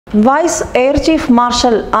Vice air chief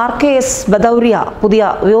marshal RKS Bhadauria പുതിയ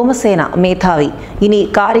വ്യോമസേന മേധാവി. ഇനി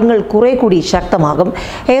കാര്യങ്ങൾ കുറെ കൂടി ശക്തമാകും.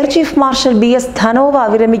 Air chief marshal BS Dhanoa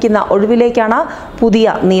വിരമിക്കുന്ന ഒഴിവിലേക്കാണ്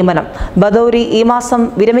പുതിയ നിയമനം. ബദൌരി ഈ മാസം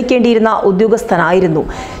വിരമിക്കേണ്ടിയിരുന്ന ഉദ്യോഗസ്ഥനായിരുന്നു.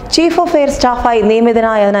 ചീഫ് ഓഫ് എയർ സ്റ്റാഫായി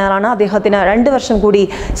നിയമിതനായതിനാലാണ് അദ്ദേഹത്തിന് 2 വർഷം കൂടി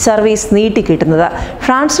സർവീസ് നീട്ടിക്കിട്ടുന്നത്.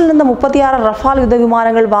 ഫ്രാൻസിൽ നിന്ന് 36 റഫാൽ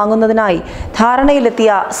യുദ്ധവിമാനങ്ങൾ വാങ്ങുന്നതിനായി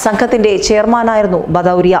ധാരണയിലെത്തിയ സംഘത്തിന്റെ ചെയർമാനായിരുന്നു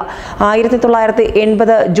ബദൌരിയ.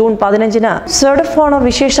 1980 ജൂൺ 15-ന് സേർഡ് ഓഫ് ഓണർ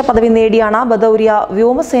വിശേഷ പദവി നേടിയാണ് ബദൌരിയ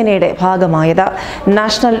വ്യോമസേനയുടെ ഭാഗമായത്.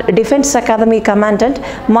 നാഷണൽ ഡിഫൻസ് അക്കാദമി കമാൻഡന്റ്,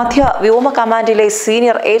 മധ്യ വ്യോമ കമാൻഡിലെ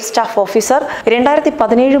സീനിയർ എയർ സ്റ്റാഫ് ഓഫീസർ,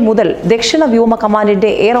 2017 മുതൽ ദക്ഷിണ വ്യോമ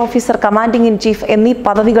കമാൻഡിന്റെ air officer commanding in chief എന്നീ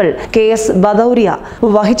പദവികൾ KS ബദൌരിയ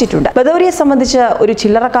വഹിച്ചിട്ടുണ്ട്. ബദൌരിയെ സംബന്ധിച്ച് ഒരു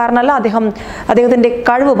ചില്ലറക്കാരനല്ല. അദ്ദേഹത്തിന്റെ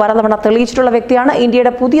കഴിവ് പലതവണ തെളിയിച്ചിട്ടുള്ള വ്യക്തിയാണ്.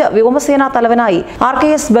 ഇന്ത്യയുടെ പുതിയ വ്യോമസേനാ തലവനായി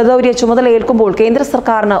RKS ബദൌരിയ ചുമതലയേൽക്കുമ്പോൾ കേന്ദ്ര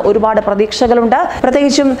സർക്കാരിന് ഒരുപാട് പ്രതീക്ഷകളുണ്ട്.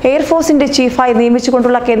 പ്രത്യേകിച്ചും എയർഫോഴ്സിന്റെ ചീഫായി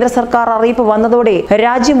നിയമിച്ചുകൊണ്ടുള്ള കേന്ദ്ര സർക്കാർ അറിയിപ്പ് വന്നതോടെ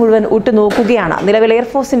രാജ്യം മുഴുവൻ ഉറ്റുനോക്കുകയാണ്. നിലവിൽ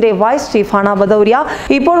എയർഫോഴ്സിന്റെ വൈസ് ചീഫാണ് ബദൌരിയ.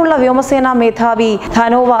 ഇപ്പോഴുള്ള വ്യോമസേനാ മേധാവി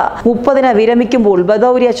ധനോവ 30-ന് വിരമിക്കുമ്പോൾ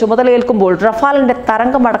ബദൌരിയ ചുമതലയേൽക്കുമ്പോൾ റഫാലിന്റെ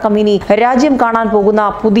തരംഗമടക്കം ഇനി രാജ്യം കാണാൻ പോകുന്ന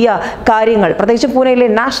പുതിയ കാര്യങ്ങൾ. പ്രത്യേകിച്ച് പൂനെയിലെ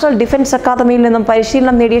നാഷണൽ ഡിഫൻസ് അക്കാദമിയിൽ നിന്നും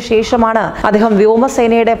പരിശീലനം നേടിയ ശേഷമാണ് അദ്ദേഹം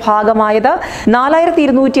വ്യോമസേനയുടെ ഭാഗമായത്.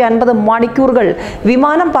 4250 മണിക്കൂറുകൾ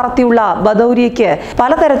വിമാനം പറത്തിയുള്ള ബദൌരിയയ്ക്ക്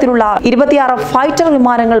പലതരത്തിലുള്ള 26 ഫൈറ്റർ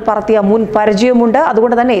വിമാനങ്ങൾ പറത്തിയ മുൻ പരിചയമുണ്ട്.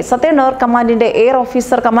 അതുകൊണ്ട് തന്നെ സത്തേൺ എയർ കമാൻഡിന്റെ air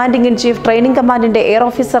officer commanding in chief, training കമാൻഡിന്റെ air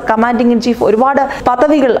officer commanding in chief, ഒരുപാട്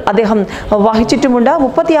പദവികൾ അദ്ദേഹം വഹിച്ചിട്ടുമുണ്ട്.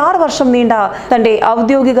 36 വർഷം നീണ്ട തന്റെ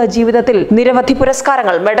ഔദ്യോഗിക ജീവിതത്തിൽ നിരവധി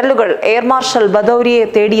പുരസ്കാരങ്ങൾ, മെഡലുകൾ എയർ മാർഷൽ ബദൌരിയെ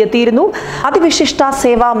തേടിയെത്തിയിരുന്നു. അതിവിശിഷ്ട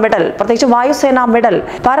സേവാ മെഡൽ, പ്രത്യേകിച്ച് വായുസേനാ മെഡൽ,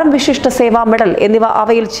 പരംവിശിഷ്ട സേവാ മെഡൽ എന്നിവ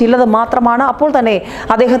അവയിൽ ചിലത് മാത്രമാണ്. അപ്പോൾ തന്നെ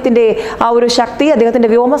അദ്ദേഹത്തിന്റെ ആ ഒരു ശക്തി, അദ്ദേഹത്തിന്റെ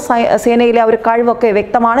വ്യോമസേനയിലെ ആ ഒരു കഴിവൊക്കെ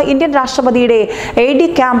വ്യക്തമാണ്. ഇന്ത്യൻ രാഷ്ട്രപതിയുടെ AD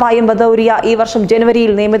ക്യാമ്പായും ബദൌരിയ ഈ വർഷം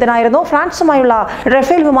ജനുവരിയിൽ നിയമിതനായിരുന്നു. ഫ്രാൻസുമായുള്ള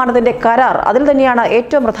റഫേൽ വിമാനത്തിന്റെ കരാർ, അതിൽ തന്നെയാണ്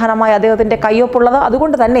ഏറ്റവും പ്രധാനമായ അദ്ദേഹത്തിന്റെ കയ്യൊപ്പുള്ളത്.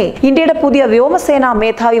 അതുകൊണ്ട് തന്നെ ഇന്ത്യയുടെ പുതിയ വ്യോമസേനാ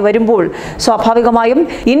മേധാവി വരുമ്പോൾ സ്വാഭാവികമായും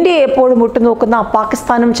ഇന്ത്യയെ എപ്പോഴും ഉറ്റുനോക്കുന്ന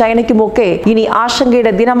പാകിസ്ഥാനും ചൈനയ്ക്കുമൊക്കെ ഇനി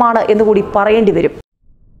ആശങ്കയുടെ ദിനമാണ് എന്നുകൂടി പറയേണ്ടി വരും.